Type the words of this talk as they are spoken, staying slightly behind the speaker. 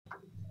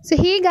So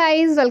hey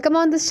guys, welcome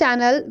on this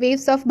channel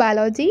waves of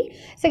biology.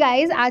 So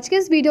guys, आज के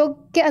इस video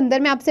के अंदर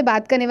मैं आपसे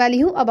बात करने वाली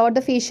हूँ अबाउट द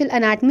फेशियल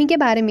एनाटमी के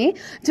बारे में,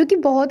 जो कि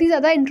बहुत ही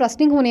ज़्यादा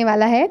इंटरेस्टिंग होने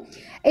वाला है।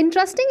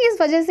 इंटरेस्टिंग इस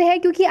वजह से है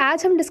क्योंकि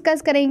आज हम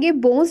डिस्कस करेंगे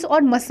बोन्स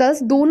और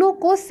मसल्स दोनों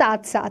को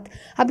साथ साथ।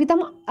 अभी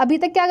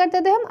तक क्या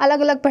करते थे, हम अलग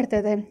अलग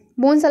पढ़ते थे।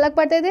 बोन्स अलग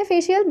पढ़ते थे,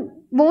 फेशियल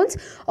बोन्स,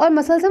 और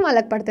मसल्स हम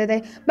अलग पढ़ते थे।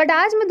 बट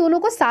आज मैं दोनों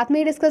को साथ में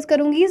ही डिस्कस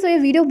करूंगी। सो ये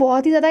वीडियो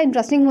बहुत ही ज़्यादा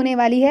इंटरेस्टिंग होने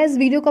वाली है। इस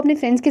वीडियो को अपने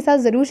फ्रेंड्स के साथ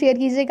ज़रूर शेयर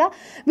कीजिएगा।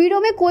 वीडियो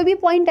में कोई भी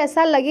पॉइंट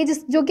ऐसा लगे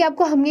जो कि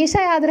आपको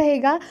हमेशा याद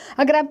रहेगा।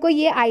 अगर आपको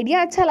ये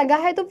आइडिया अच्छा लगा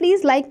है तो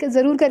प्लीज़ लाइक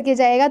ज़रूर करके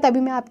जाएगा, तभी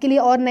मैं आपके लिए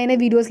और नए नए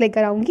वीडियोज़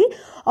लेकर आऊँगी।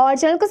 और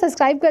चैनल को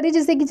सब्सक्राइब कर दीजिए,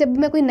 जिससे कि जब भी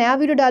मैं कोई नया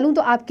वीडियो डालूँ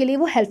तो आपके लिए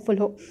वो हेल्पफुल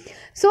हो।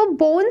 सो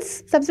बोन्स,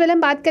 सबसे पहले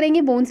हम बात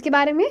करेंगे बोन्स के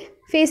बारे में,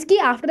 फेस की।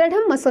 आफ्टर दैट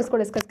हम मसल्स को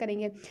डिस्कस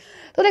करेंगे।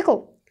 तो देखो,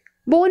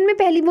 बोन में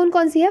पहली बोन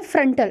कौन सी है?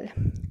 फ्रंटल।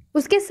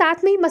 उसके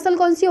साथ में ही मसल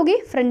कौन सी होगी?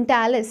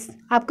 फ्रंटालिस।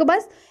 आपको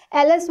बस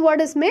एलएस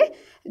वर्ड इसमें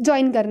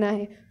ज्वाइन करना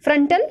है।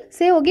 फ्रंटल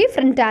से होगी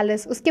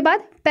फ्रंटालिस। उसके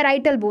बाद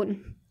पेराइटल बोन,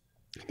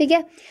 ठीक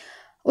है।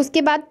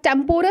 उसके बाद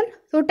टेम्पोरल,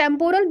 तो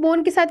टेम्पोरल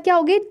बोन के साथ क्या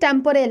होगी?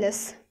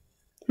 Temporalis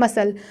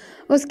muscle.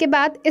 उसके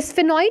बाद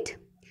स्फेनॉइड।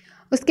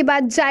 उसके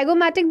बाद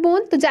जाइगोमैटिक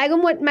बोन, तो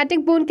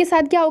जाइगोमैटिक बोन के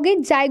साथ क्या होगी?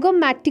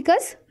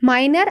 Zygomaticus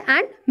minor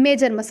and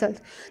major muscle,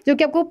 जो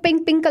कि आपको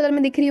पिंक पिंक कलर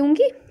में दिख रही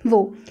होंगी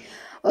वो।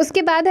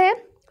 उसके बाद है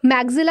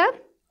मैक्सिला।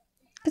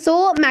 सो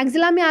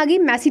मैक्सिला में आ गई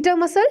मैसिटर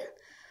मसल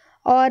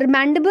और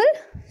मैंडिबल।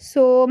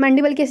 सो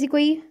मैंडिबल की ऐसी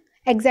कोई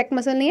एग्जैक्ट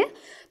मसल नहीं है,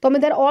 तो हम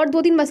इधर और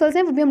 2-3 मसल्स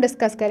हैं, वो भी हम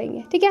डिस्कस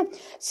करेंगे, ठीक है।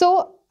 सो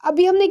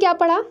अभी हमने क्या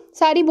पढ़ा?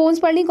 सारी बोन्स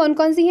पढ़ ली। कौन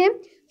कौन सी हैं?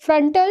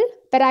 Frontal,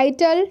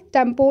 parietal,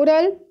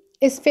 temporal,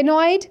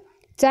 sphenoid,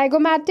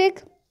 zygomatic,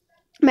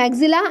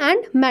 maxilla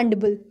and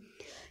mandible.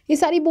 ये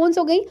सारी बोन्स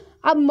हो गई।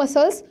 अब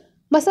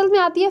मसल्स में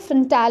आती है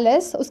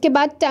फ्रंटालिस, उसके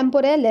बाद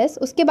टेम्पोरेलिस,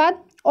 उसके बाद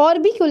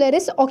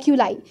ऑर्बिकुलरिस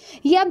ऑक्यूलाई।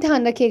 ये आप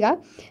ध्यान रखिएगा।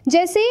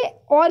 जैसे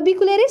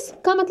ऑर्बिकुलरिस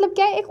का मतलब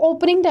क्या है? एक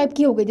ओपनिंग टाइप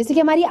की हो गई, जैसे कि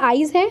हमारी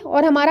आईज है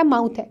और हमारा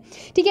माउथ है,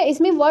 ठीक है।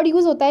 इसमें वर्ड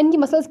यूज़ होता है इनकी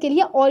मसल्स के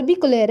लिए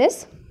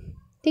ऑर्बिकुलरिस,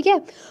 ठीक है।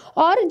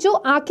 और जो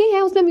आंखें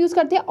हैं उसमें हम यूज़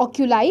करते हैं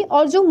ऑक्यूलाई,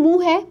 और जो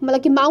मुंह है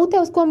मतलब कि माउथ है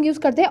उसको हम यूज़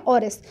करते हैं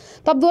ऑरिस।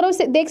 तो आप दोनों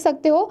से देख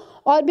सकते हो,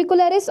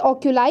 ऑर्बिकुलरिस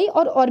ऑक्यूलाई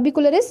और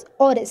ऑर्बिकुलरिस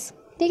ऑरिस,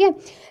 ठीक है।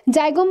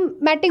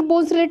 जाइगोमैटिक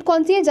बोन्स रिलेटेड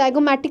कौन सी है?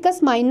 Zygomaticus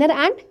minor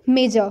and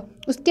major.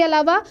 उसके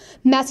अलावा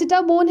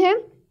मैसिटर बोन है,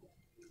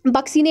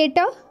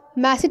 बक्सिनेटर,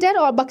 मैसिटर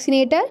और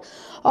बक्सिनेटर,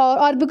 और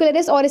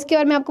ऑर्बिकुलरिस ऑरिस के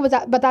बारे में आपको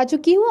बता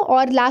चुकी हूँ।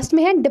 और लास्ट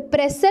में है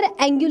डिप्रेसर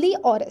एंगुली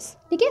ऑरिस,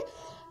 ठीक है।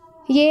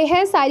 ये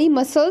है सारी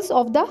muscles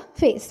of the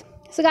face.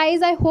 So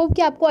guys, I hope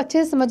कि आपको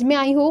अच्छे से समझ में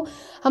आई हो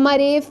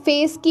हमारे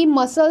फेस की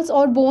मसल्स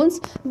और बोन्स।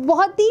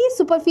 बहुत ही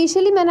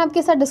सुपरफिशियली मैंने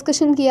आपके साथ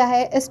डिस्कशन किया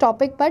है इस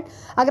टॉपिक पर।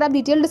 अगर आप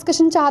डिटेल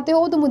डिस्कशन चाहते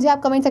हो तो मुझे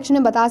आप कमेंट सेक्शन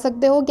में बता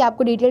सकते हो कि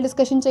आपको डिटेल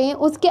डिस्कशन चाहिए।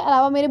 उसके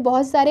अलावा मेरे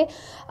बहुत सारे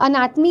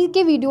अनाटमी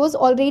के वीडियोज़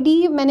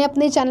ऑलरेडी मैंने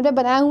अपने चैनल पर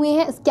बनाए हुए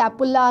हैं।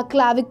 Scapula,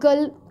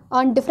 clavicle,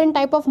 on different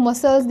type of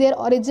muscles, there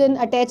origin,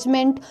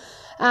 attachment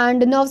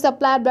and nerve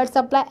supply, blood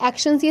supply,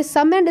 actions, ये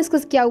सब मैंने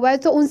डिस्कस किया हुआ है।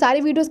 तो उन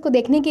सारे वीडियोस को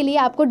देखने के लिए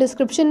आपको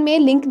डिस्क्रिप्शन में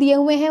लिंक दिए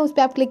हुए हैं, उस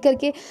पर आप क्लिक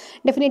करके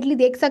डेफिनेटली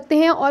देख सकते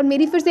हैं। और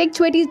मेरी फिर से एक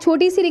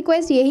छोटी सी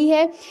रिक्वेस्ट यही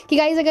है कि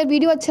गाइज, अगर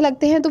वीडियो अच्छे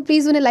लगते हैं तो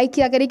प्लीज़ उन्हें लाइक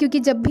किया करें, क्योंकि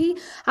जब भी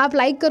आप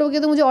लाइक करोगे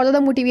तो मुझे और ज़्यादा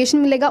मोटिवेशन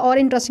मिलेगा और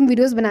इंटरेस्टिंग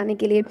वीडियोज़ बनाने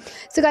के लिए।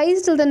 So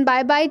guys, till then,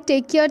 bye bye,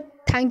 take care.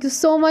 Thank you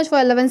so much for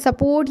your love and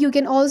support. You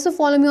can also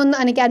follow me on the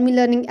Unacademy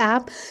Learning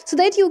app so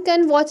that you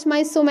can watch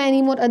my so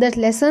many more other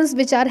lessons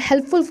which are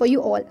helpful for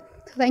you all.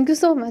 Thank you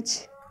so much.